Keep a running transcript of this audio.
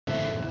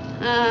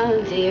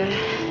Oh, dear.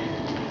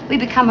 We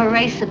become a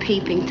race of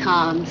peeping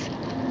Toms.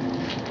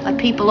 What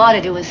people ought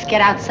to do is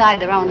get outside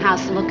their own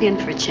house and look in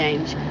for a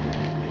change.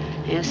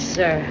 Yes,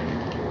 sir.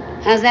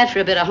 How's that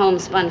for a bit of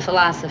homespun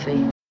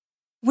philosophy?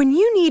 When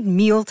you need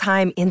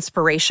mealtime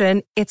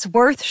inspiration, it's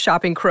worth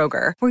shopping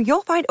Kroger, where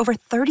you'll find over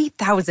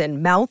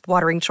 30,000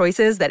 mouth-watering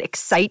choices that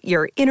excite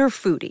your inner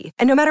foodie.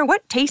 And no matter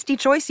what tasty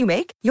choice you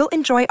make, you'll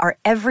enjoy our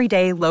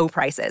everyday low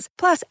prices,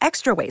 plus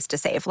extra ways to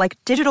save, like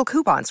digital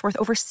coupons worth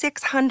over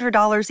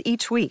 $600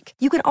 each week.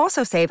 You can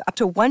also save up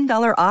to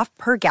 $1 off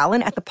per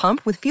gallon at the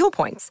pump with fuel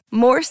points.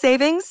 More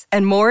savings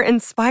and more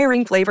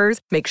inspiring flavors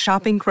make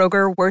shopping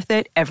Kroger worth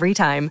it every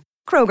time.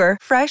 Kroger,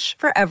 fresh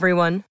for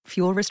everyone.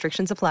 Fuel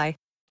restrictions apply.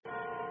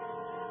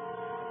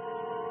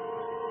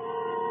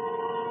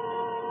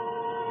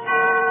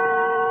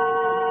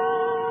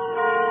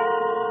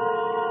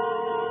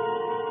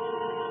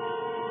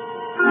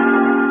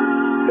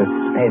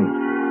 Suspense.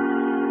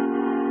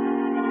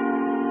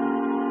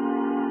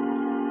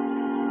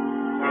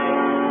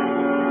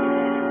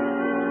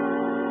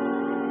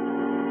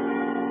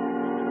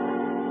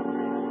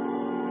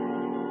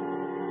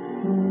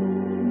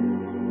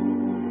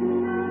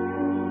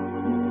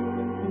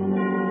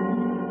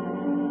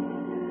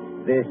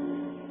 This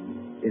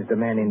is the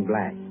Man in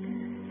Black,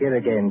 here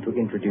again to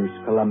introduce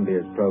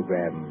Columbia's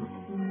program,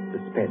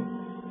 Suspense.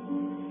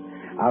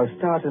 Our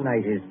star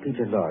tonight is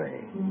Peter Lorre,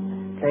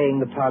 playing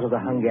the part of the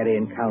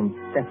Hungarian Count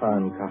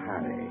Stefan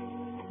Kahari,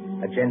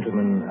 a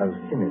gentleman of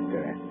sinister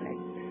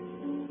aspect.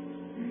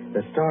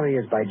 The story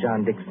is by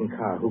John Dixon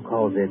Carr, who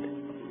calls it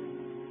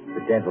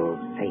The Devil's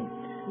Saint.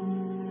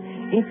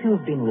 If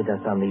you've been with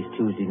us on these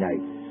Tuesday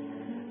nights,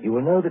 you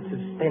will know that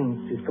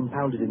suspense is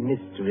compounded in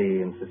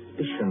mystery and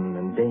suspicion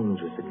and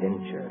dangerous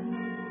adventure.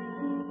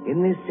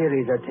 In this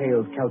series are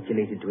tales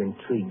calculated to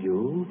intrigue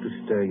you, to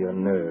stir your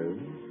nerves,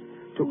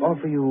 to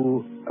offer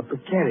you a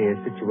precarious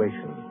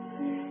situation,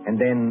 and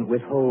then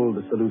withhold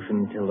the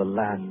solution till the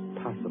last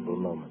possible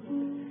moment.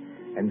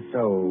 And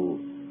so,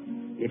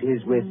 it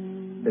is with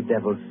The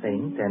Devil's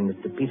Saint and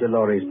Mr. Peter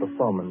Lorre's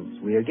performance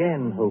we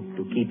again hope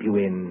to keep you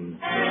in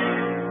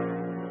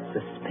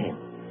suspense.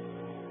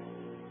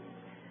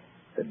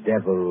 The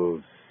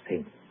Devil's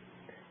Saint.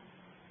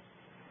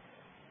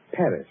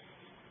 Paris,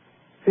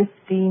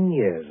 15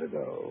 years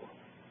ago.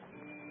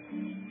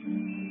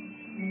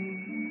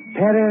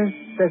 Paris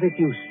as it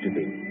used to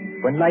be,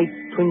 when lights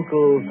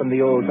twinkled from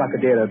the old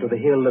Trocadero to the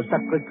hill of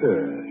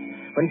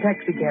Sacré-Cœur, when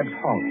taxicabs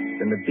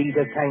honked and the beat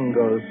of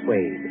tangos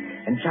swayed,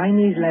 and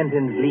Chinese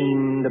lanterns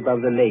gleamed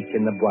above the lake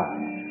in the Bois,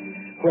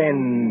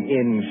 when,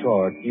 in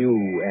short, you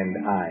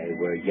and I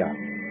were young.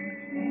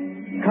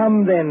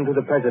 Come then to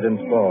the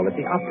President's Ball at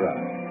the Opera,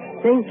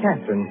 St.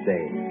 Catherine's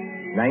Day,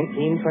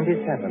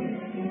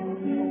 1927.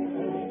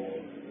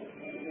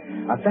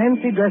 A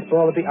fancy dress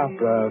ball at the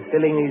Opera,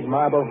 filling these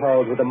marble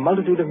halls with a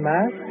multitude of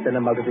masks and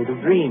a multitude of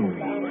dreams.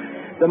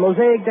 The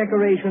mosaic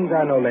decorations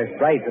are no less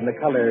bright than the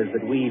colors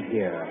that weave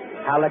here.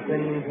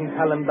 Harlequins and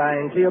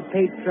Columbine,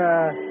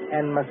 Cleopatra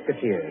and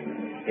Musketeers.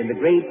 In the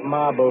great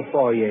marble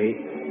foyer,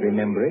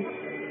 remember it?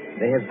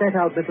 They have set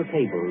out little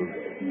tables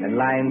and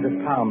lines of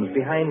palms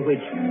behind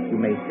which you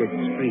may sit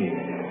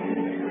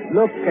screened.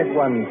 Look at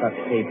one such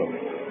table.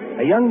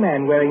 A young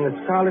man wearing the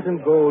scarlet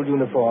and gold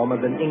uniform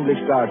of an English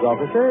Guards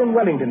officer in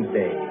Wellington's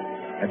day.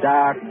 A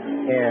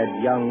dark-haired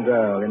young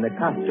girl in the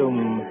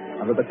costume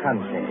of a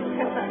bacchante.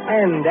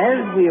 And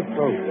as we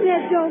approach...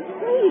 Ned, don't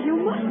please, you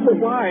mustn't. But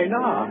why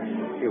not?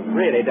 You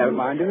really don't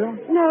mind, do you?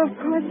 No, of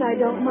course I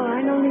don't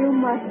mind, only you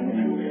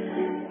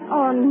mustn't.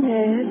 Oh,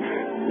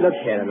 Ned. Look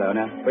here,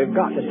 Ilona. We've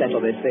got to settle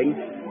this thing.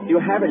 You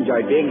have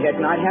enjoyed being here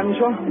tonight, haven't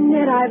you?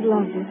 Ned, I've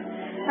loved it.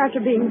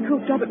 After being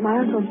cooped up at my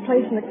uncle's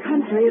place in the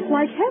country, it's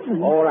like heaven.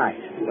 All right.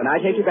 When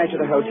I take you back to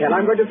the hotel,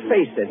 I'm going to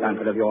face this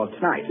uncle of yours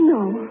tonight.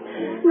 No,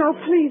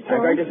 please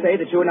don't. I'm going to say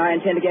that you and I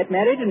intend to get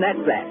married, and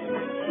that's that.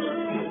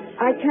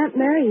 I can't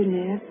marry you,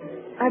 Ned.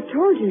 I've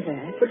told you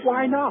that. But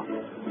why not?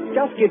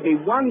 Just give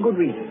me one good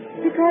reason.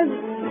 Because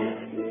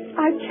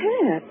I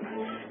can't.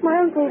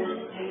 My uncle,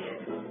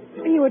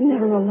 he would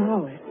never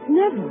allow it.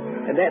 Never.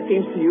 And that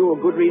seems to you a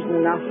good reason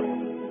enough?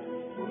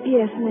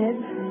 Yes, Ned.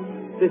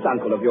 This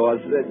uncle of yours,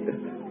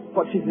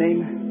 what's his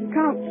name?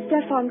 Count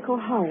Stefan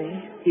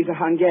Kahari. He's a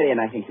Hungarian,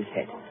 I think, he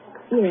said.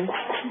 Yes,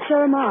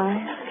 so am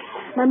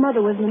I. My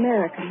mother was an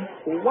American.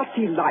 Well, what's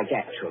he like,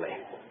 actually?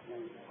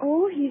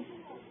 Oh, he's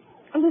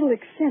a little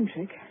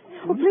eccentric.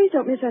 Oh, please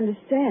don't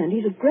misunderstand.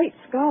 He's a great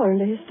scholar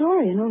and a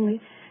historian,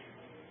 only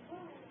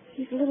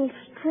he's a little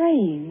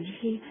strange.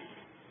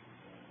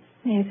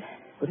 Ned.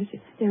 What is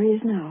it? There he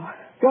is now.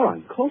 Your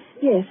uncle?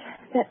 Yes,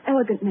 that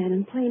elegant man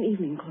in plain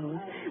evening clothes,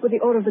 with the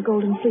Order of the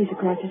Golden Fleece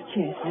across his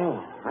chest. Oh,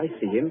 I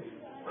see him.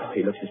 Oh,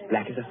 he looks as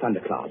black as a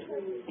thundercloud.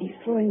 He's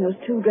throwing those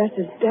two dressed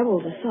as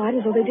devils aside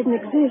as though they didn't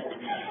exist.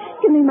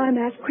 Give me my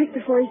mask quick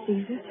before he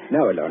sees us.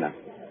 No, Ilona.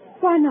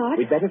 Why not?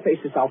 We'd better face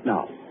this off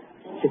now.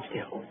 Sit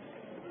still.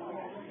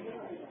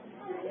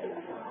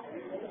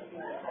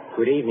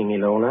 Good evening,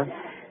 Ilona.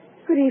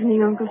 Good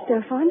evening, Uncle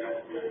Stefan.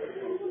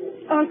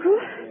 Uncle,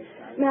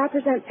 may I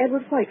present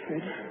Edward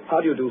Whiteford? How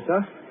do you do,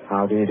 sir?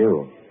 How do you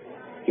do?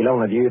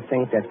 Ilona, do you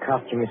think that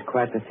costume is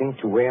quite the thing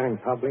to wear in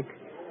public?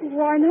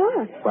 Why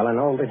not? Well, an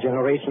older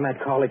generation might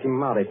call it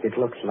immodest. It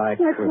looks like...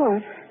 Like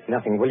what?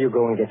 Nothing. Will you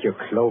go and get your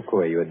cloak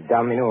or your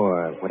domino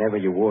or whatever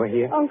you wore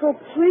here? Uncle,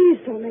 please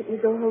don't make me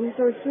go home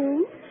so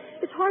soon.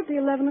 It's hardly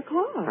 11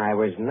 o'clock. I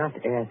was not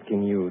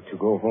asking you to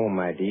go home,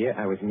 my dear.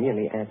 I was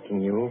merely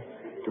asking you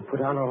to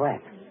put on a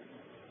wrap.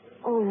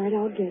 All right,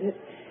 I'll get it.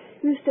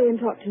 You stay and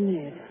talk to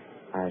Ned.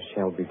 I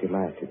shall be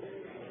delighted.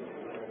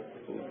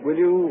 Will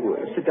you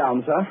sit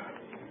down, sir?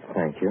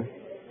 Thank you.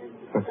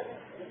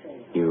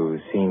 You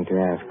seem to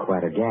have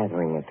quite a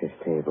gathering at this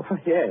table. Oh,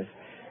 yes.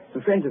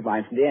 Some friends of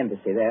mine from the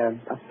embassy. They're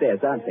upstairs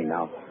dancing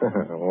now.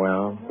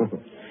 Well,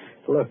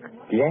 look,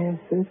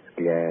 glasses,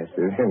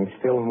 and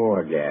still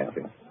more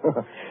glasses.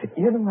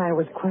 You know, I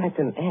was quite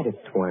an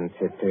adept once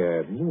at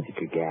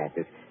musical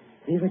glasses.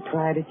 You ever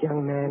tried it,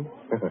 young man?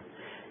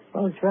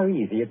 Well, it's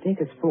very easy. You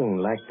take a spoon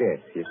like this,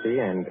 you see,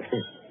 and...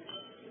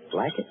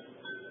 Like it?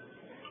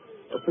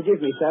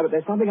 Forgive me, sir, but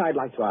there's something I'd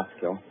like to ask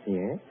you.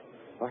 Yes?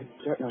 I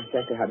don't know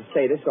exactly how to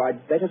say this, so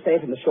I'd better say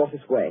it in the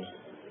shortest way.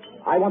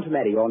 I want to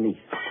marry your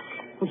niece.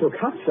 Well, look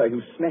up, sir.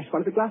 You smashed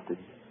one of the glasses.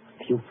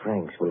 A few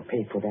francs will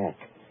pay for that.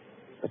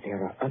 But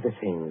there are other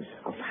things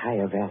of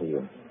higher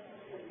value.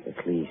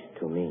 At least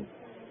to me.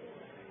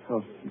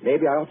 Oh,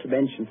 maybe I ought to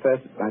mention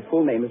first that my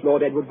full name is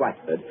Lord Edward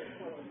Whiteford.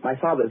 My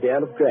father's the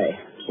Earl of Grey.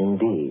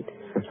 Indeed.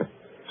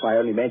 I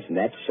only mention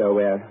that to show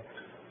we're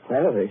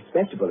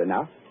respectable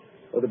enough.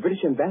 Well, the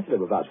British ambassador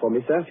will vouch for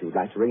me, sir, if you would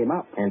like to ring him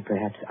up. And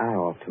perhaps I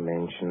ought to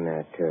mention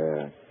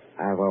that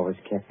I've always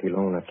kept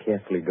Ilona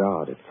carefully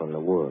guarded from the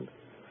world.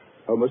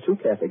 Almost too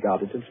carefully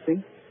guarded, don't you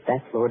think?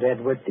 That, Lord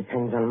Edward,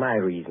 depends on my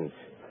reasons.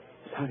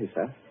 Sorry,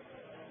 sir.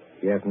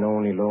 You have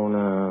known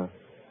Ilona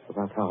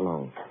about how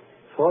long?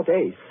 4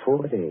 days.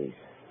 4 days.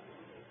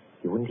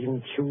 You wouldn't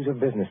even choose a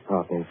business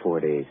partner in 4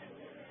 days.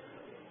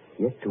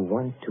 Yet to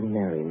want to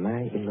marry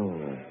my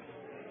Ilona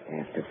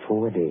after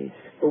 4 days.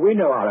 Well, we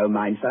know our own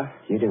mind, sir.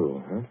 You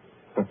do,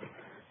 huh?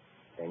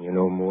 Then you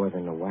know more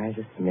than the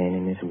wisest man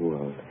in this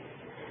world.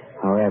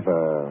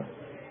 However,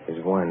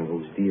 as one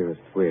whose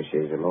dearest wish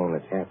is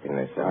Ilona's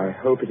happiness, I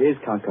hope it is,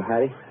 Count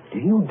Harry. Do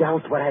you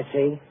doubt what I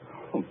say?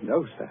 Oh,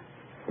 no, sir.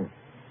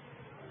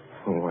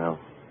 Well,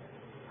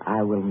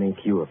 I will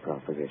make you a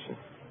proposition.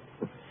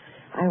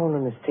 I own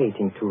an estate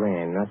in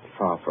Touraine, not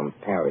far from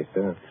Paris.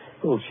 A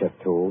little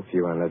chateau, a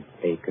few hundred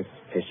acres,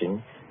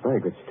 fishing, very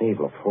good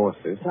stable of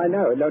horses. I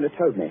know. Ilona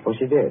told me. Oh,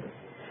 she did?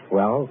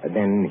 Well,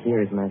 then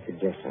here is my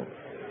suggestion.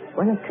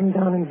 Why not come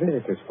down and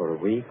visit us for a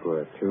week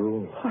or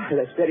two? Oh,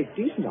 that's very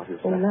decent of you,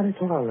 sir. Oh, not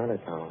at all, not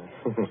at all.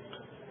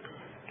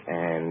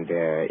 And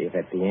if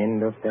at the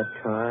end of that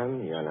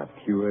time you're not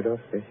cured of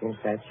this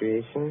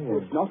infatuation...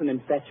 Well, it's not an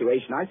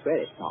infatuation, I swear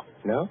it's not.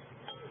 No?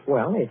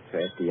 Well, if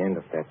at the end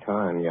of that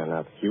time you're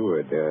not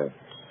cured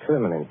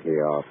permanently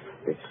of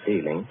this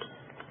feeling,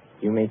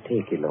 you may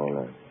take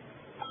Ilona.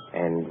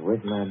 And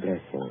with my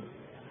blessing.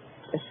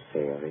 That's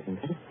fair, isn't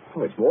it?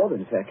 Oh, it's more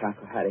than fair, Count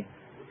Harry.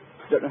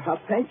 I don't know how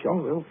to thank you.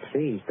 Oh, well,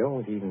 please,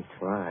 don't even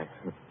try.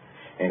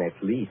 And at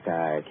least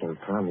I can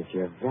promise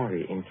you a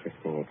very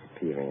interesting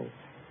experience.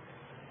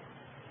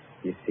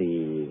 You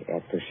see,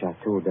 at the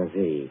Chateau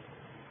d'Azay,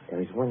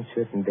 there is one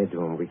certain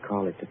bedroom. We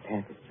call it the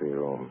tapestry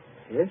room.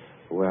 Yes?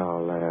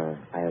 Well,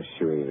 I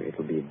assure you,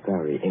 it'll be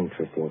very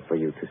interesting for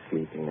you to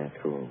sleep in that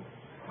room.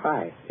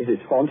 Why? Is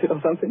it haunted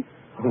or something?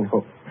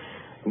 Oh,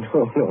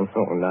 no,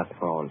 not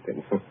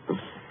haunted.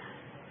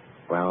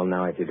 Well,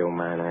 now, if you don't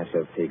mind, I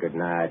shall say good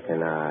night,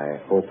 and I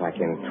hope I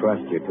can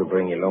trust you to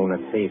bring Ilona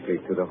safely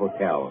to the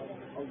hotel.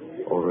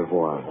 Au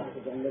revoir.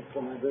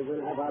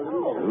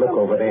 Look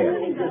over there.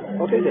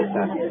 What is it,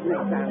 sir?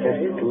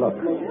 Just look.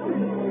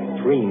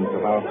 Streams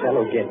of our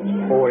fellow guests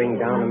pouring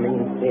down a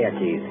main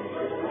staircase.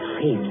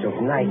 Shapes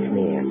of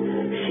nightmare.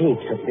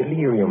 Shapes of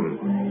delirium.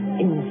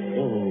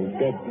 Insane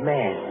dead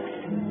masks.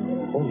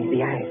 Only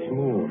the eyes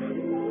move.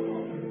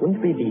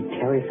 Wouldn't we be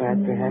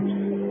terrified, perhaps,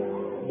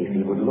 if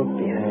he would look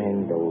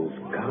behind those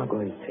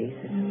gargoyle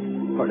faces?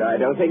 Oh, no, I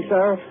don't think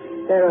so.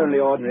 They're only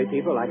ordinary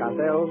people like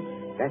ourselves.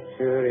 That,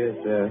 sir, is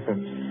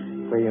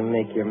where you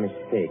make your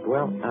mistake.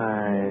 Well,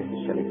 I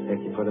shall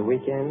expect you for the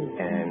weekend,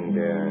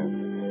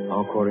 and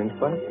encore une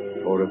fois,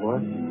 au revoir.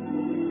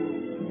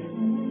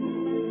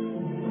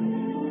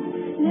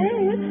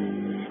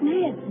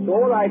 Ned.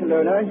 All right,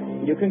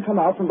 Ilona. You can come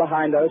out from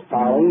behind those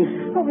palms.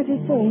 What was he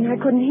saying? I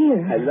couldn't hear.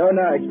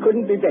 Ilona, it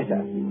couldn't be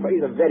better. Well,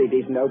 he's a very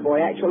decent old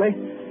boy, actually.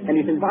 And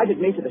he's invited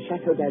me to the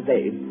Chateau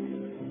d'Azay.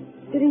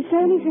 Did he say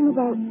anything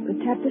about the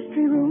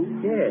tapestry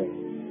room? Yes.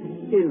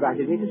 He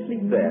invited me to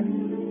sleep there.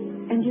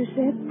 And you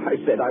said? I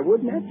said I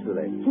would,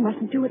 naturally. You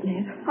mustn't do it,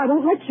 Ned. I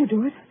won't let you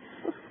do it.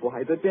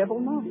 Why the devil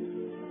not?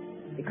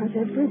 Because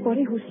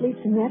everybody who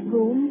sleeps in that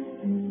room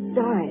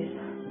dies.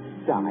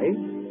 Dies?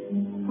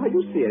 Are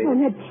you serious? Oh,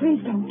 Ned,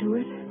 please don't do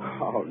it.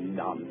 Oh,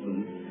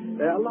 nonsense.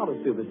 There are a lot of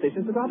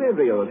superstitions about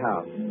every old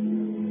house.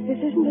 This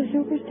isn't a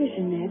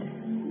superstition, Ned.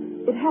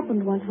 It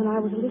happened once when I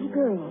was a little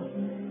girl.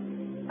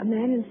 A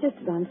man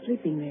insisted on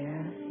sleeping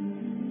there.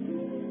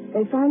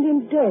 They found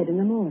him dead in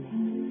the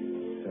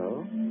morning. So?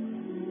 so?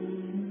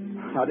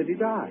 How did he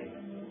die?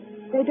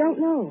 They don't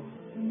know.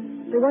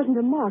 There wasn't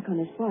a mark on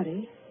his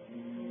body.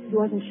 He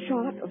wasn't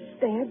shot or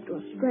stabbed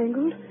or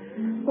strangled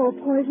or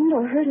poisoned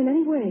or hurt in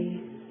any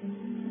way.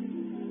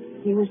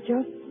 He was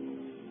just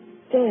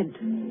dead.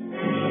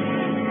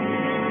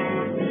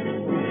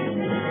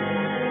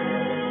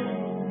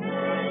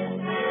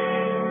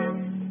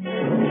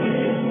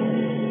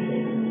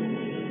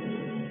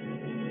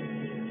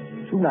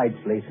 Two nights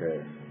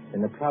later,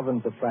 in the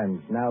province of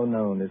France now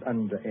known as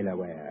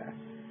Indre-et-Loire,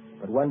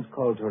 but once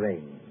called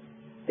Touraine,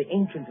 the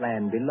ancient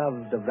land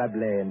beloved of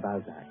Rabelais and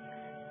Balzac.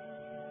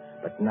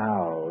 But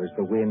now, as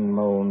the wind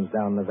moans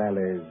down the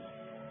valleys,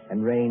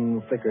 and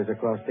rain flickers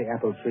across the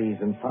apple trees,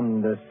 and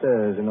thunder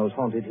stirs in those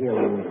haunted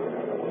hills,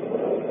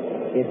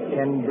 it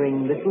can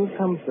bring little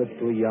comfort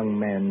to a young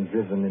man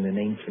driven in an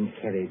ancient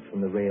carriage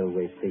from the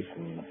railway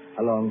station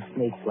along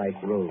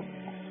snake-like roads.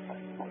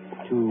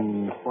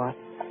 To what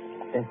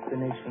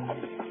destination?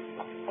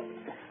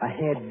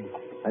 Ahead,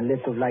 a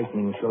lift of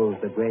lightning shows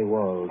the gray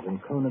walls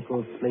and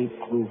conical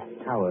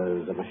slate-roofed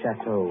towers of a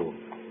chateau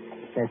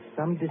set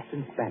some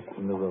distance back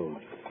from the road.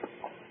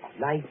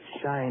 Lights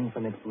shine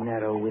from its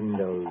narrow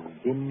windows,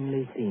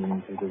 dimly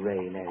seen through the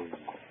rain as...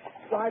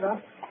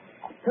 Driver!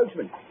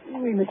 Coachman!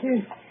 Oui, monsieur.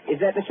 Is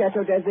that the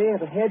Chateau d'Azay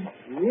up ahead?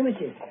 Oui,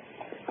 monsieur.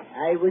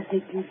 I will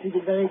take you to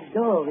the very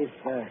door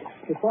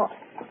If what?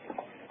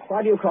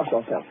 Why do you cross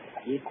yourself?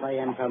 if I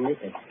am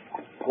permitted.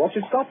 What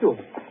should stop you?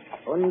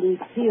 Only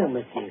fear,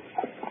 monsieur.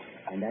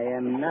 And I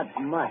am not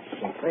much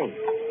afraid.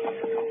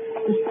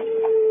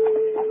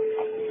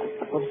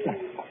 What's that?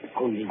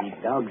 Only the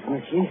dogs,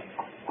 monsieur.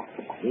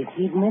 They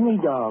feed many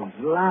dogs,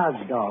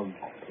 large dogs,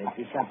 at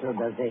the Chateau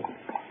d'Azay.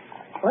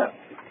 Well,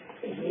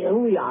 here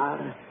we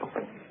are.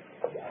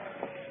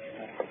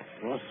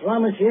 Bonsoir,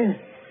 monsieur.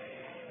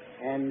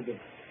 And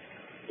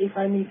if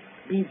I may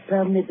be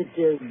permitted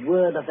a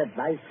word of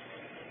advice,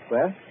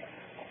 Well?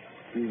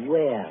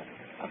 beware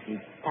of the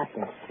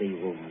tapestry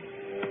room.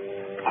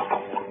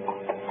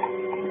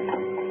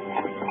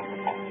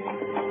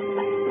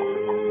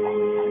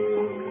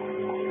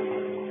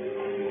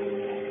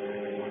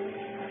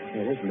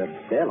 There isn't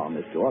a bell on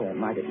this door. There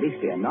might at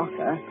least be a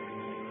knocker.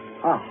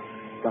 Ah,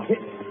 got it.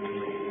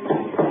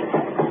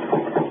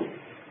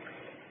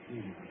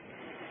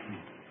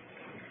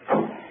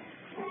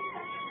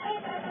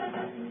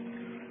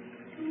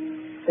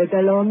 C'est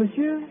alors,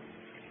 monsieur?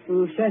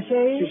 Vous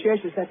cherchez? Je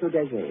cherche le Château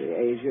d'Azay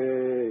et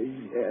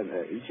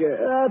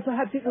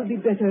Perhaps it would be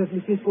better if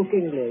monsieur spoke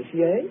English,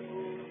 yes?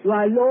 You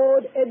are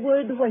Lord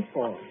Edward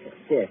Westport.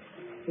 Yes.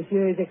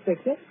 Monsieur is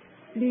expected.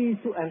 Please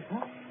to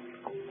enter.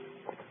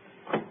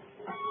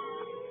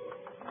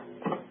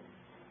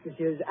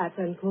 Monsieur's hat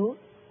and coat.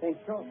 Thanks,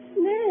 so.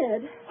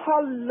 Ned.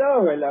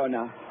 Hello,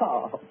 Elona.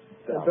 Oh,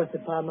 Bertha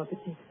Palmer,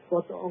 petit.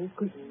 Votre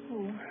oncle.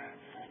 Oh,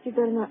 you'd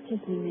better not kiss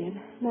me,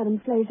 Ned.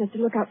 Madame Flay says to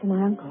look out for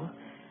my uncle.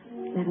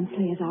 Madame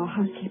Flay is our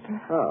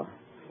housekeeper. Oh.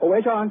 Oh,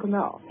 where's your uncle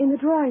now? In the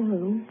drawing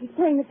room. He's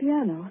playing the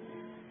piano.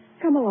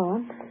 Come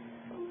along.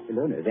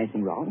 Elona, is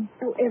anything wrong?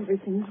 Oh,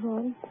 everything's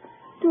wrong.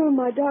 Two of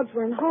my dogs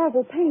were in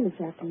horrible pain this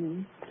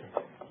afternoon.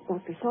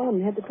 Dr.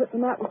 Solomon had to put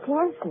them out with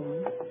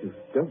chloroform. You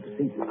don't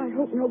see. I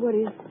hope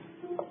nobody's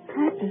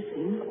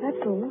practicing, that's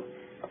all.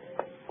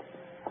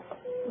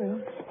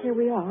 Well, here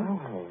we are.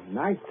 Oh,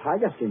 nice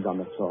tiger skins on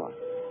the floor.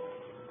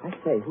 I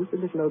say, who's the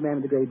little old man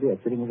with the gray beard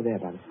sitting over there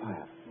by the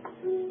fire?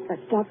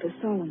 That's Dr.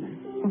 Solomon.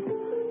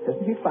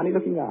 Doesn't he have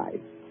funny-looking eyes?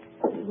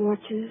 He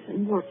watches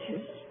and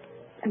watches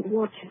and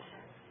watches.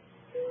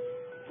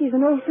 He's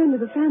an old friend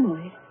of the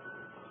family.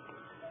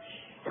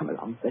 Come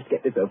along, let's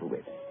get this over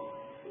with.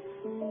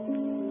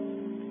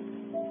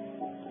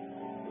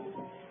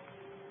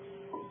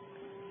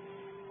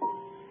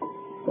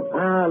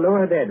 Ah,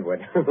 Lord Edward.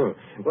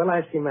 Well,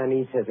 I see my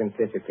niece has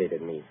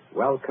anticipated me.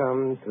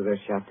 Welcome to the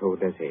Chateau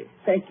d'Azay.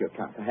 Thank you,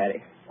 Count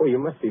Harry. Oh, you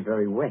must be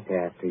very wet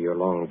after your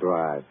long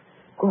drive.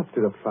 Go up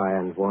to the fire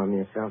and warm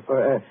yourself.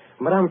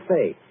 Madame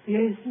Flay.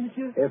 Yes,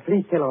 monsieur?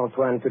 Please tell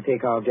Antoine to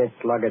take our guest's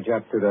luggage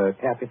up to the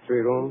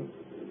tapestry room.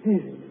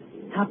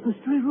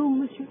 Tapestry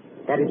room, monsieur?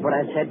 That is what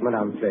I said,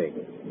 Madame Flay.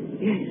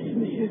 Yes,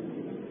 monsieur.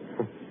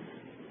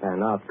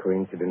 An odd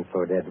coincidence,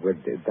 Lord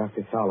Edward.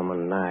 Dr.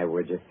 Solomon and I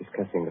were just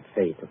discussing the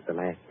fate of the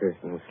last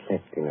person who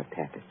slept in the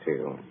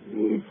tapestry room.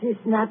 This is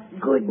not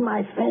good,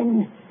 my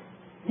friend.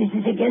 This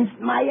is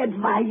against my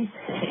advice.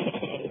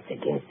 It's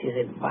against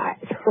his advice.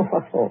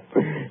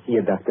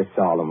 Here, Dr.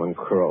 Solomon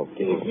croaked.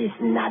 This is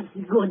not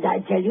good, I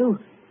tell you.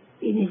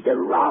 It is the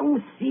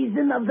wrong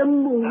season of the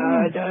moon.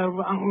 The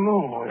wrong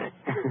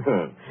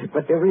moon.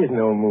 But there is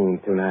no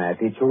moon tonight.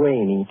 It's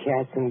raining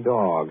cats and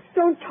dogs.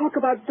 Don't talk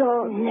about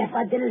dogs.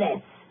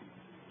 Nevertheless,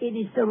 it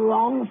is the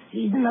wrong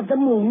season of the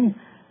moon.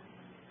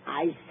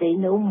 I say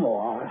no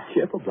more.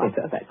 Cheerful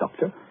brother, that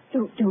doctor.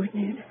 Don't do it,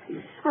 Ned.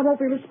 I won't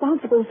be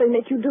responsible if they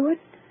make you do it.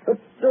 But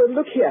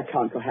look here,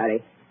 Count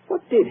Harry.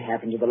 What did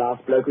happen to the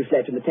last bloke who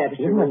slept in the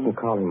tapestry You room? mustn't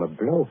call him a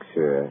bloke,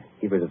 sir.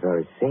 He was a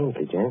very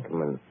saintly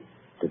gentleman.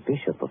 The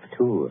Bishop of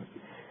Tours.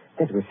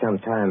 That was some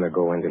time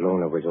ago when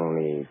Delona was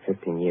only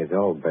 15 years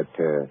old, but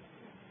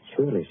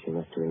Surely she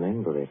must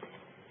remember it.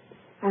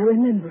 I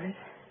remember it.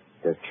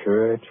 The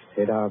church,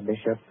 said our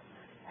bishop,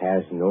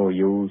 has no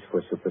use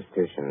for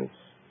superstitions.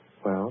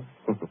 Well,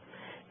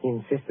 he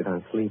insisted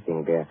on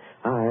sleeping there.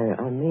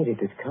 I made it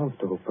as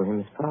comfortable for him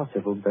as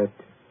possible, but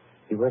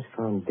he was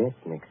found dead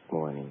next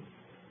morning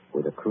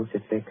with a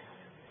crucifix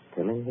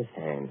still in his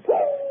hand.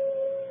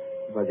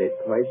 Was it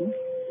poison?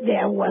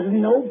 There was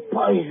no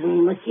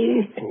poison,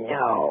 monsieur.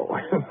 No.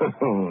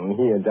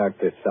 Here,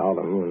 Dr.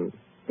 Solomon.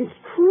 It's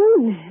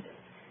true, Ned.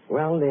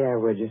 Well, there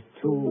were just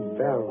two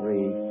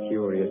very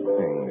curious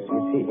things.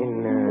 You see,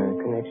 in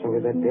connection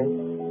with that death,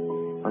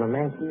 on a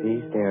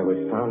mantelpiece there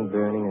was found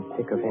burning a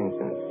stick of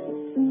incense.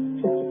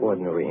 Just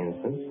ordinary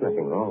incense,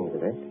 nothing wrong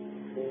with it.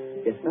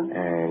 Yes, sir?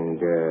 And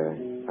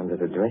under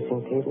the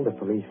dressing table, the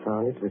police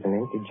found it with an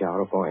empty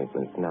jar of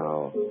ointment.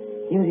 Now,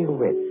 here's your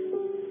wit.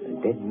 A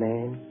dead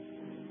man,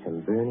 some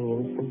burning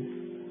incense,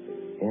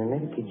 and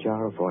an empty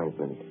jar of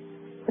ointment.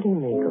 What do you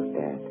make of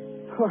that?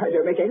 Oh, I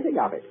don't make anything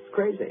of it. It's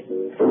crazy.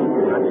 Do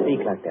not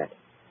speak like that.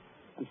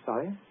 I'm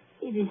sorry?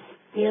 It is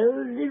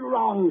still the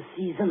wrong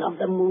season of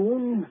the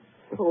moon.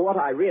 Well, what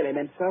I really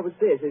meant, sir, was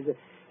this.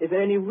 Is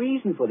there any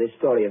reason for this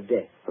story of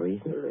death?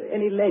 Reason?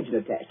 Any legend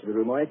attached to the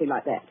room or anything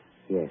like that?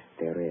 Yes,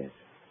 there is.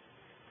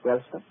 Well,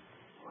 sir?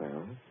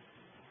 Well,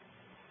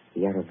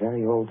 we are a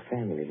very old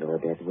family,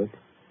 Lord Edward.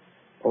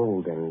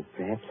 Old and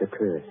perhaps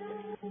accursed.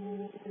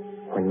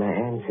 When my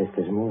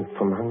ancestors moved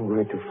from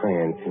Hungary to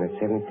France in the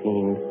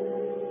 17th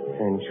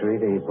century,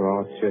 they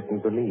brought certain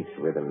beliefs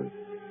with them.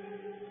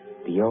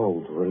 The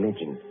old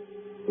religion.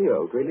 The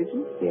old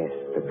religion? Yes,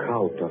 the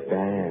cult of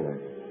Diana,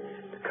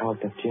 the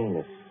cult of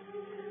Janus,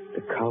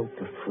 the cult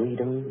of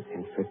freedom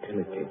and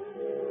fertility.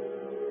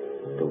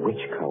 The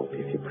witch cult,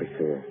 if you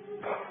prefer.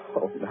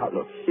 Oh, now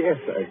look here,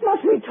 sir.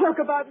 Must we talk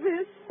about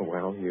this?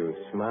 Well, you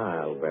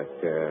smile, but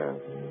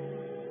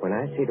when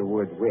I say the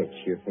word witch,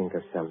 you think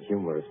of some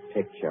humorous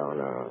picture on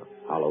a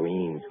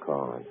Halloween's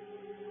card.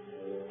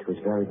 It was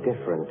very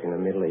different in the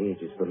Middle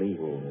Ages, believe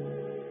me.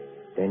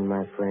 Then,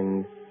 my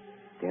friend,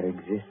 there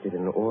existed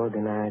an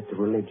organized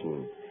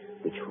religion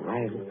which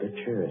rivaled the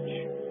church.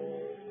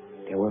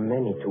 There were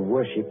many to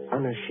worship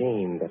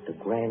unashamed at the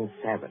grand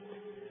Sabbath.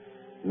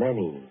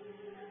 Many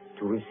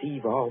to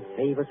receive all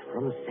favors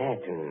from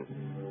Saturn,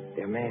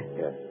 their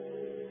master,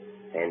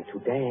 and to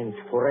dance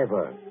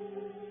forever,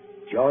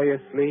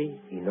 joyously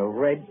in the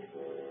red,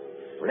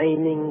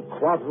 flaming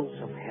quadrants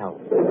of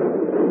hell.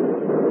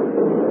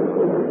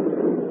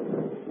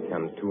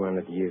 Some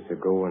 200 years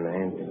ago, an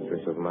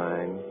ancestress of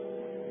mine,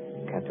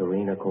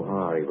 Katerina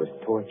Kohari, was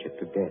tortured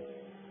to death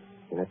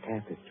in a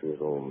tapestry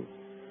room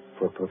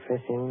for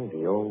professing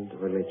the old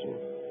religion.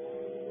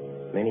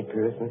 Many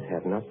persons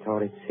have not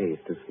thought it safe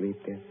to sleep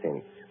there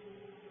since.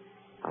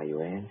 Are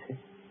you answered?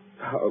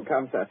 Oh,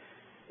 come, sir.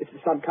 This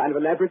is some kind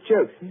of elaborate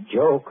joke.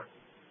 Joke?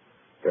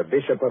 The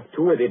Bishop of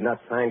Tours did not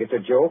find it a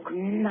joke.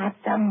 Not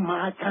a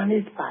mark on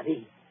his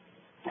body.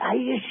 I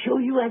assure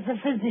you as a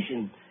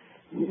physician,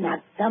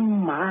 not a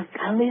mark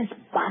on his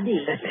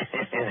body.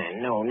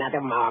 No, not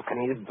a mark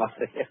on his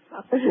body.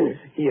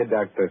 Here,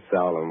 Dr.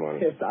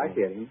 Solomon. Yes, I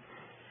hear him.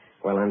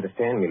 Well,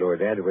 understand me,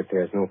 Lord Edward,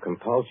 there's no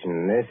compulsion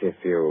in this. If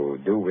you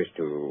do wish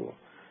to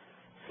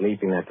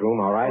sleep in that room,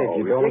 all right. Oh, if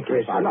you don't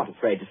ridiculous. wish... I'm not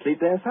afraid to sleep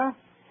there, sir.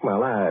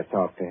 Well, I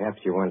thought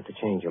perhaps you wanted to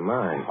change your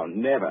mind. Oh,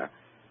 never.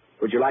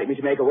 Would you like me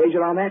to make a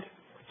wager on that?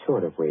 What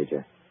sort of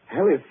wager?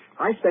 Well, if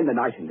I spend the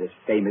night in this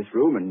famous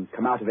room and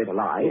come out of it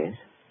alive... Yes?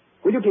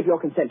 Will you give your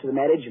consent to the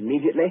marriage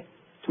immediately?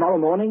 Tomorrow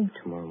morning?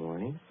 Tomorrow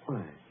morning?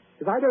 Why?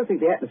 Because I don't think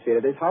the atmosphere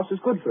of this house is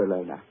good for a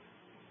loner.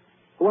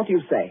 What do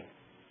you say?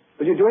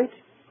 Will you do it?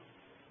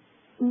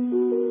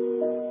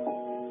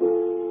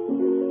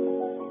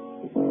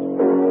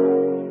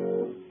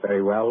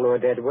 Very well,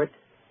 Lord Edward.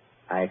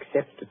 I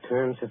accept the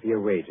terms of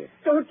your wager.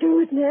 Don't do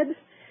it, Ned.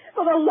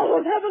 For the love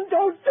of heaven,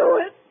 don't do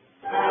it.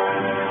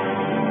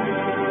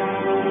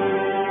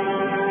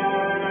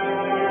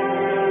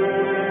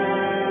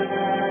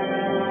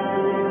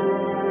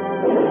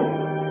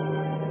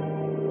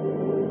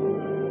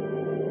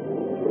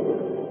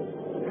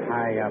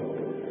 High up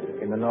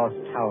in the north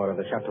tower of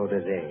the Chateau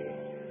d'Azay,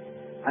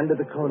 under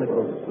the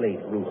conical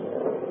slate roof,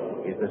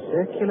 is the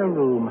circular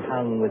room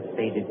hung with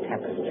faded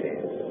tapestries.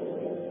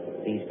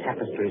 These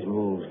tapestries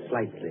move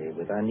slightly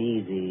with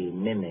uneasy,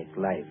 mimic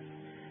life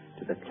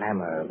to the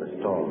clamor of the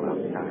storm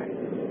outside.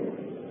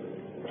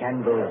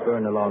 Candles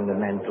burn along the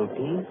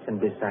mantelpiece and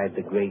beside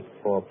the great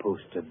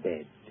four-poster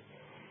bed.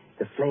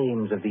 The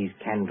flames of these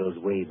candles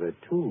waver,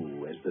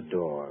 too, as the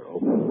door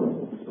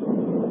opens.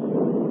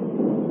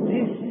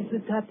 This is the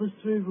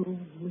tapestry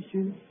room,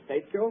 monsieur.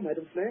 Thank you,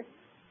 Madame Fleur.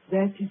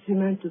 That is the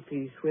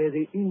mantelpiece where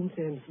the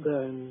incense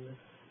burns.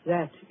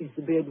 That is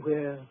the bed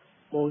where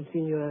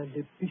Monseigneur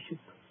the Bishop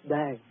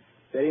died.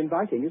 Very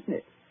inviting, isn't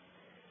it?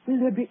 Will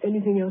there be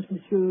anything else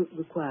monsieur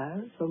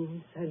requires?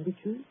 Some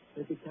sandwiches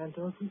that we can't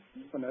offer you?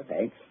 Oh, no,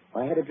 thanks.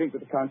 I had a drink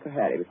with the Count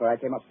Kahari before I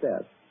came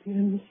upstairs. Dear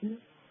monsieur.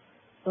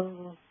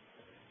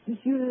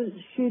 Monsieur's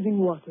shaving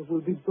water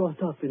will be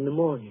brought up in the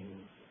morning,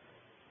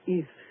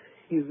 if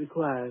he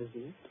requires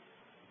it.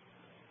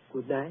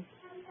 Good night.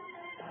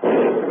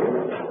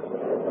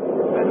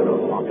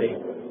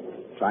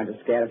 trying to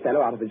scare a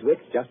fellow out of his wits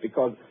just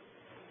because...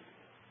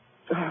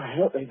 Oh, I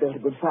hope they built a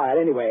good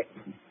fire anyway.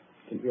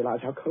 Didn't realize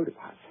how cold it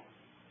was.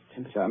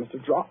 Temperature must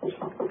have dropped.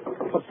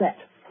 What's that?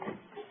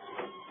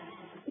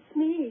 It's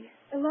me,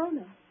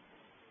 Ilona.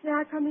 May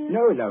I come in?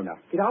 No, Ilona.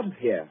 Get out of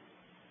here.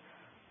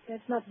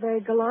 That's not very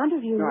gallant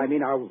of you. No, I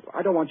mean,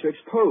 I don't want you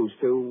exposed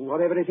to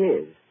whatever it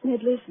is. Ned,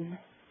 listen.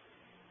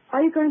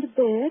 Are you going to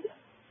bed,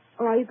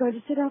 or are you going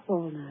to sit up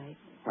all night?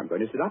 I'm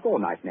going to sit up all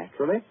night,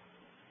 naturally.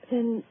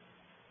 Then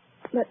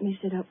let me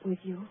sit up with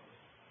you.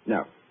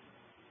 No.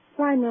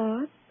 Why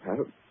not?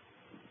 Well, it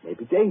may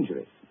be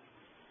dangerous.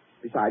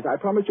 Besides, I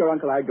promised your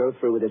uncle I'd go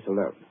through with this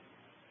alone.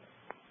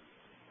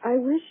 I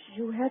wish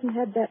you hadn't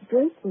had that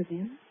drink with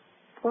him.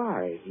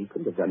 Why? He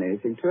couldn't have done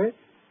anything to it.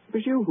 It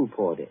was you who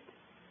poured it.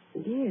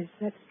 Yes,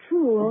 that's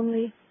true,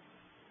 only...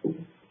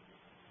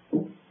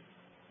 Listen.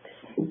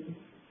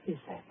 Is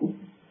that?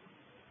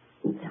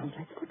 It sounds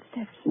like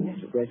footsteps. Yes,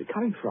 but where's it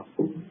coming from?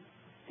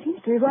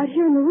 Seems to be right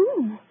here in the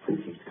room. It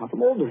seems to come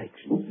from all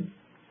directions.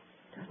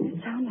 Doesn't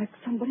it sound like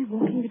somebody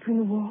walking between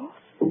the walls?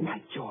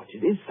 By George,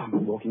 it is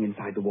someone walking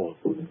inside the wall.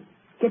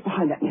 Get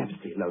behind that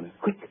tapestry, Ilona.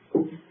 Quick.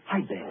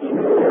 Hide there.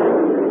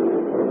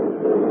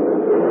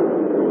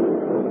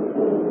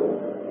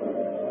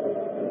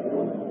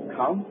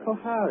 Count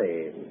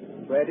Kohari,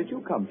 where did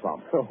you come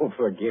from? Oh,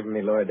 forgive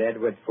me, Lord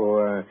Edward,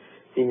 for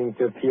seeming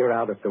to appear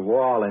out of the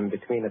wall and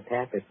between the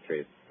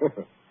tapestries.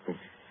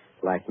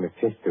 Like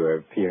Mephisto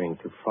appearing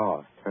too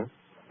fast,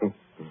 huh?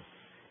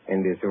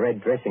 And this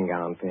red dressing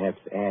gown perhaps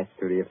adds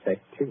to the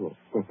effect, too.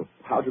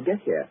 How'd you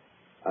get here?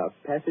 A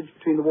passage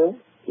between the walls?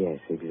 Yes,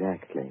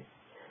 exactly.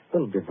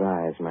 Well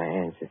devised, my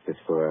ancestors,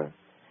 for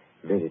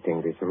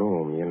visiting this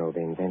room. You know,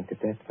 they invented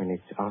that when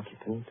its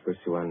occupants were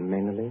so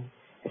unmannerly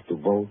as to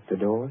bolt the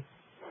doors.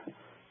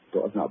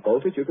 Door's not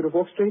bolted. You could have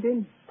walked straight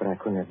in. But I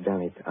couldn't have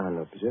done it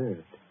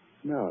unobserved.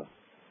 No.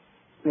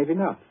 Maybe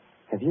not.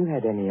 Have you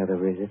had any other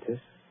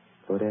visitors,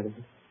 Lord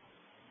Edward?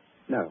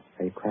 No.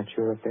 Are you quite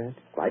sure of that?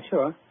 Quite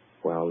sure.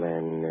 Well,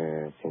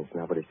 then, since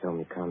nobody saw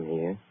me come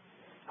here,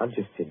 I'll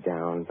just sit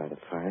down by the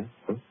fire.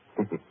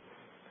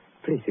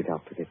 Please sit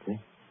opposite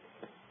me.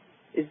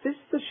 Is this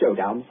the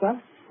showdown,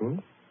 sir?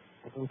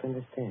 I don't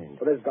understand.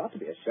 Well, there's got to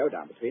be a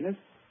showdown between us.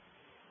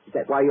 Is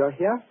that why you're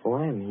here? Oh,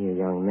 I'm here,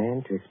 young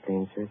man, to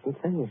explain certain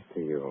things to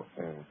you.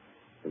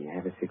 Will you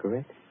have a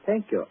cigarette?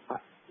 Thank you.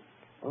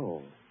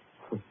 Oh,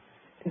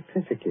 they're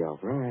perfectly all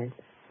right.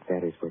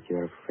 That is what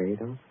you're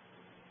afraid of?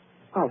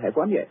 I'll have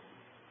one, yes.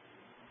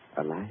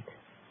 A light?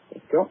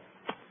 Thank you.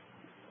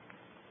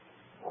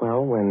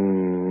 Well,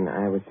 when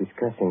I was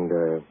discussing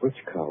the witch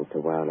cult a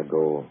while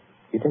ago,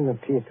 you didn't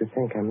appear to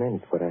think I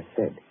meant what I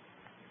said.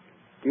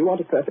 Do you want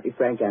a perfectly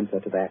frank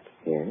answer to that?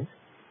 Yes?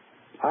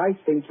 I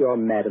think you're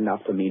mad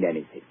enough to mean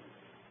anything.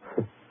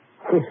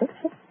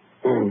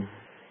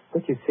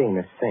 What you say, in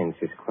a sense,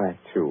 is quite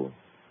true.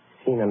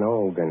 Seen an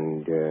old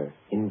and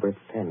inbred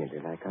family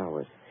like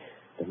ours,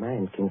 the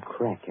mind can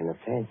crack and the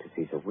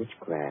fantasies of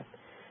witchcraft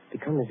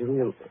become as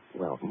real,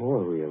 well,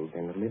 more real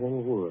than the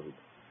living world.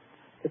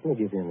 Let me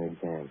give you an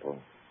example.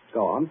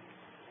 Go on.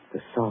 The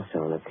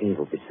saucer on the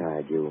table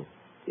beside you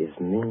is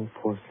Ming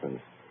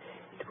porcelain.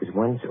 It was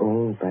once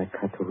owned by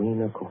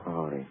Katerina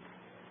Kohari,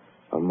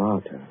 a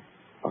martyr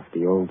of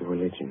the old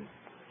religion.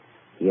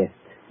 Yet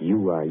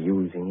you are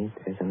using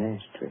it as an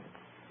ashtray.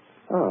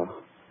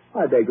 Oh,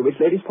 I beg the witch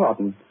lady's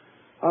pardon.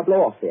 I'll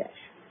blow off the ash.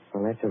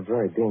 Well, that's a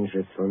very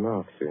dangerous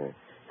remark, sir.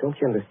 Don't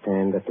you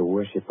understand that the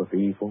worship of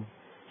evil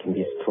can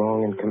be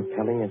strong and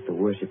compelling as the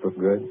worship of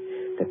good?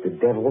 That the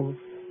devil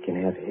can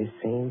have his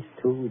saints,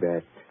 too?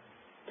 That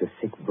the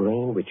sick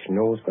brain which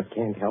knows but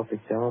can't help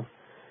itself?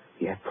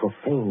 You have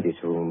profaned this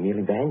room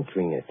merely by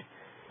entering it.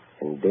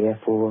 And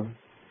therefore,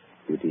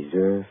 you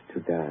deserve to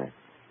die.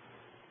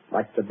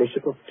 Like the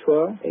Bishop of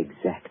Tours?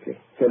 Exactly.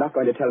 You're not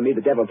going to tell me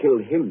the devil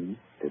killed him?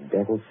 The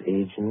devil's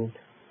agent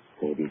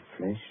may be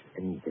flesh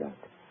and blood.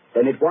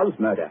 Then it was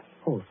murder.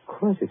 Oh, of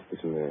course it was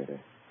murder.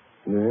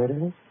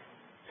 Murder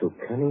so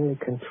cunningly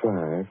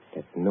contrived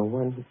that no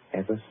one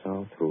ever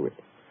saw through it.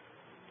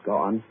 Go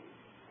on.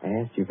 I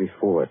asked you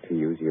before to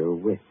use your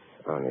wits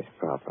on this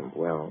problem.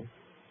 Well,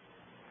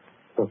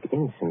 look,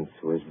 incense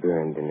was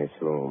burned in this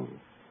room.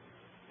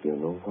 Do you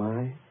know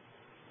why?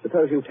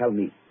 Suppose you tell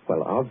me.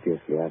 Well,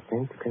 obviously, I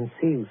think to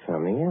conceal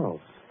something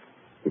else,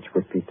 which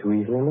would be too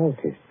easily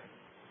noticed.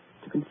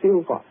 To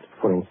conceal what?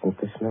 For instance,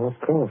 the smell of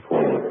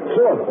chloroform.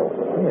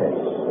 Chloroform? Yes.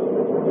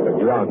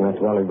 A drug not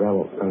very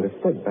well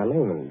understood by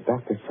laymen.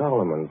 Dr.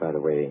 Solomon, by the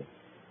way,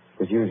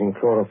 was using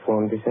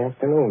chloroform this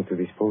afternoon to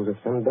dispose of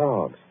some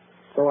dogs.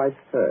 So I've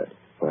heard.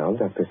 Well,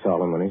 Dr.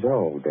 Solomon is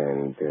old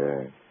and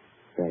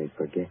very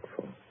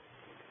forgetful.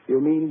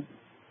 You mean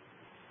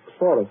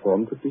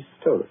chloroform could be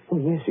stolen? Oh,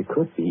 yes, it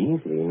could be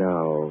easily.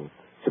 Now,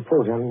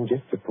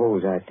 just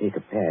suppose I take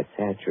a pad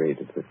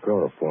saturated with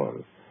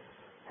chloroform.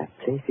 I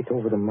place it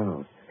over the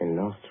mouth and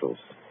nostrils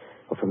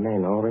of a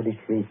man already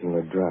sleeping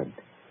or drugged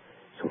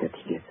so that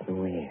he gets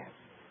no air.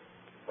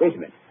 Wait a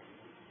minute.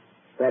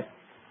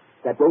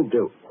 That won't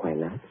do. Why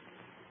not?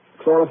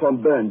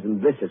 Chloroform burns and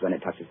blisters when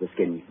it touches the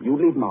skin. You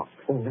leave marks.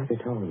 Oh, not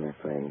at all, my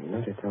friend.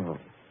 Not at all.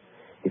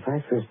 If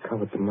I first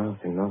covered the mouth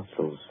and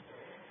nostrils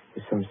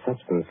with some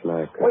substance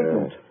like...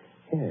 Ointment?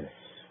 Yes.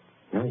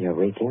 Now you're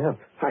waking up.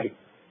 Hi.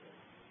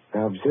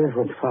 Now observe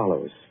what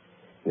follows.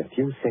 In a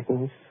few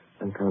seconds,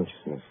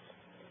 unconsciousness.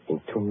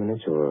 In 2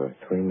 minutes or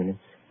 3 minutes,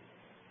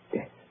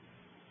 death.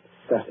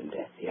 Certain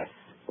death, yes.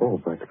 Oh,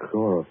 but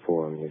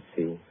chloroform, you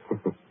see.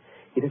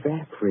 It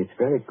evaporates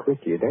very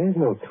quickly. There is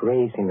no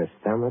trace in the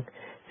stomach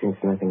since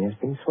nothing has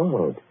been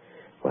swallowed.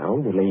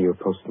 Well, delay your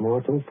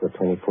post-mortem for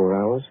 24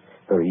 hours.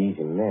 Very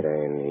easy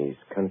matter in these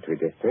country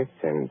districts,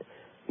 and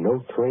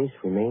no trace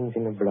remains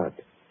in the blood.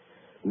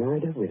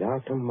 Murder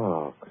without a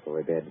mark,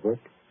 Lord Edward.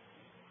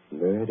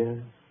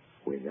 Murder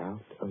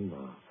without a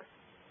mark.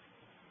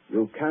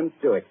 You can't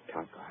do it,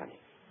 Count Kohani.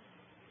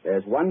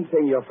 There's one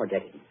thing you're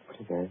forgetting. What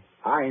is that?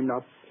 I'm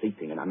not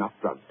sleeping and I'm not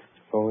drugged.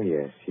 Oh,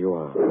 yes, you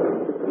are.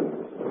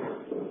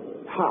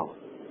 How?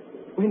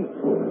 When?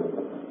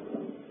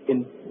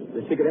 In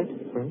the cigarette?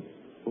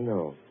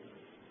 No.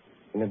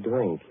 In a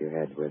drink you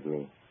had with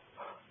me.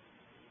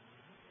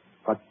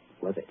 What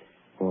was it?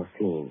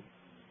 Morphine.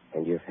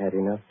 And you've had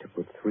enough to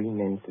put 3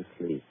 men to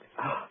sleep.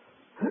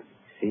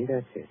 See,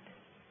 that's it.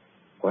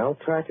 Well,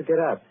 try to get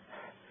up.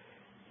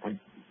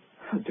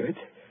 I'll do it.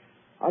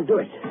 I'll do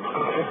it.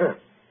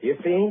 You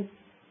see?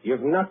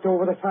 You've knocked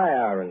over the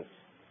fire irons.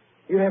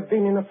 You'd have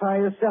been in the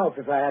fire yourself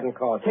if I hadn't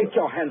caught you. Take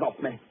your hands off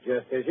me.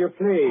 Just as you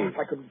please. If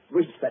I could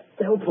reach that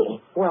bell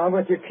pull. Well,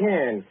 but you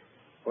can't.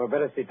 Well,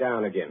 better sit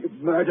down again. You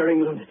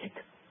murdering lunatic.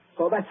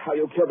 So that's how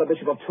you killed the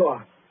Bishop of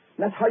Tours.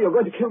 That's how you're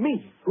going to kill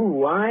me.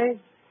 Who, I?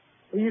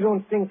 You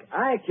don't think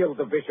I killed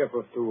the Bishop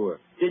of Tours?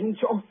 Didn't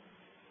you?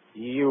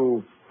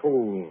 You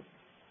fool.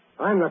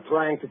 I'm not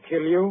trying to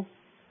kill you.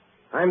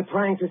 I'm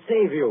trying to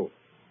save you.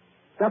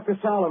 Dr.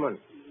 Solomon.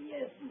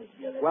 Yes,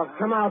 monsieur. Well,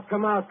 come out.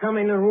 Come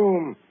in the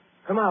room.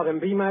 Come out and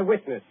be my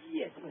witness.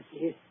 Yes,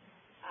 monsieur.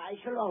 I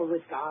shall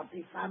always guard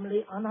the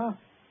family honor,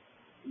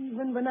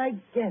 even when I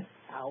guess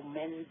how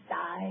men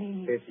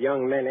die. This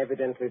young man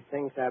evidently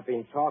thinks I've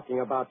been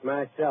talking about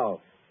myself.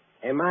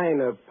 Am I, in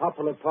a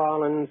popular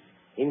parlance,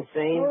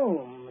 insane?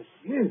 Oh,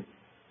 monsieur.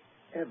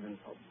 Heaven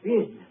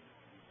forbid.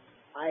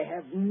 I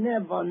have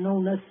never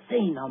known a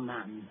saner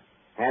man.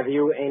 Have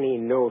you any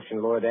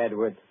notion, Lord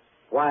Edward,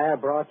 why I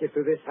brought you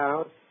to this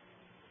house?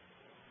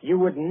 You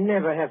would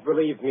never have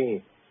believed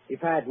me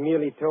if I had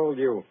merely told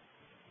you.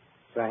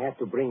 So I had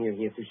to bring you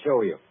here to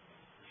show you.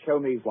 Show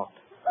me what?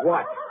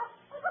 What?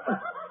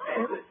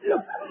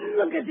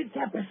 Look at the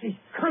tapestry.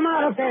 Come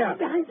out of there!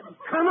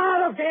 Come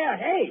out of there!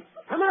 Hey,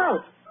 come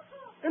out!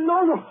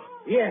 No.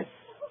 Yes,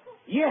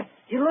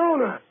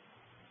 Ilona.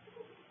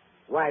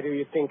 Why do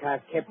you think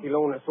I've kept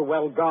Ilona so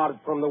well guarded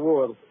from the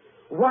world?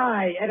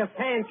 Why, at a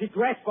fancy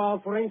dress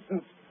ball, for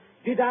instance,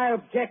 did I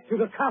object to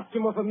the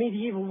costume of a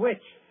medieval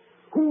witch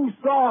whose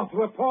dogs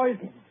were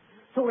poisoned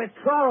so that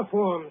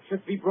chloroform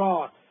should be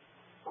brought?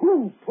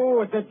 Who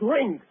poured the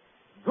drink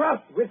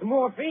drugged with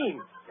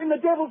morphine? In the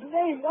devil's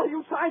name, what are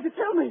you trying to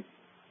tell me?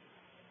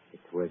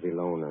 It was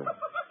Ilona.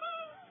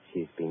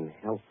 She's been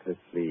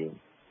helplessly,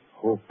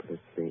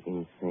 hopelessly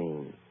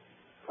insane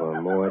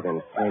for more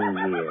than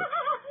 10 years.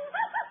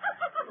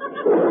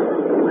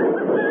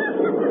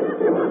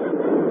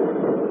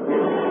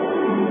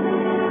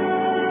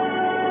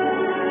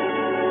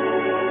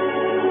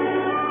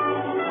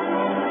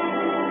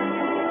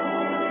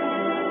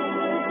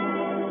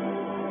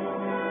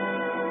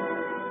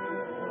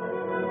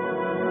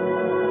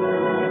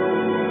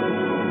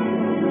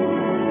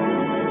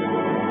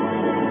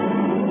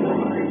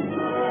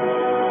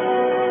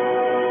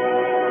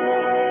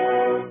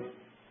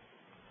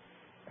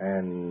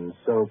 And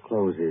so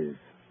closes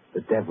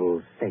The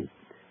Devil's Fate,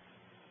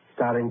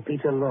 starring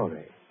Peter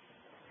Lorre.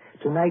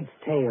 Tonight's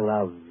tale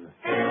of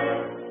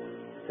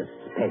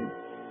suspense.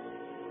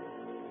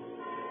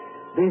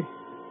 This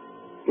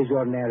is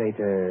your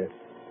narrator,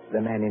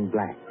 the Man in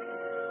Black,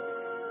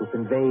 who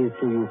conveys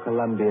to you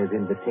Columbia's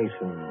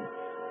invitation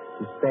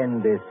to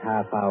spend this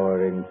half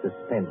hour in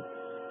suspense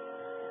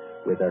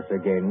with us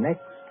again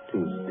next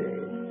Tuesday.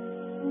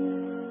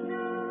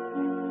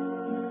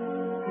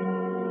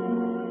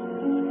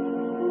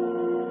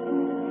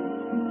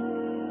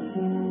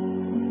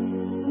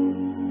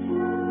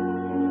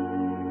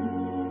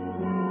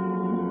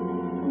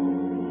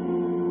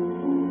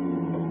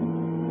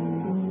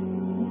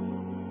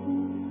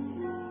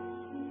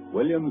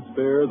 William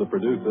Spear, the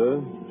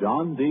producer,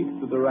 John Dietz,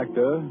 the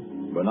director,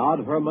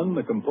 Bernard Herrmann,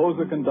 the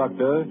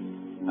composer-conductor,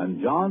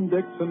 and John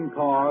Dixon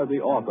Carr,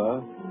 the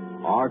author,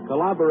 are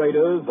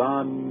collaborators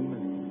on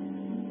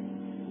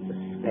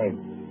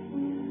Suspense.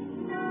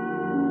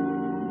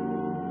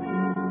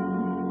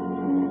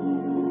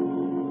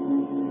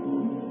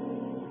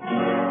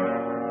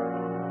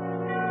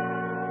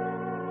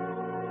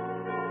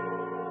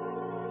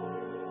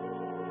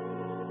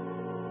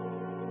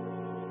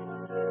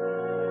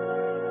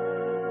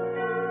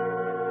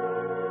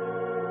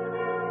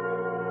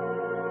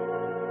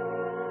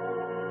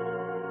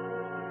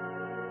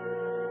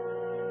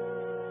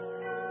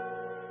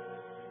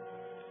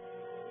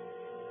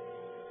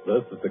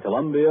 This is the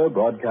Columbia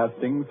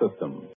Broadcasting System.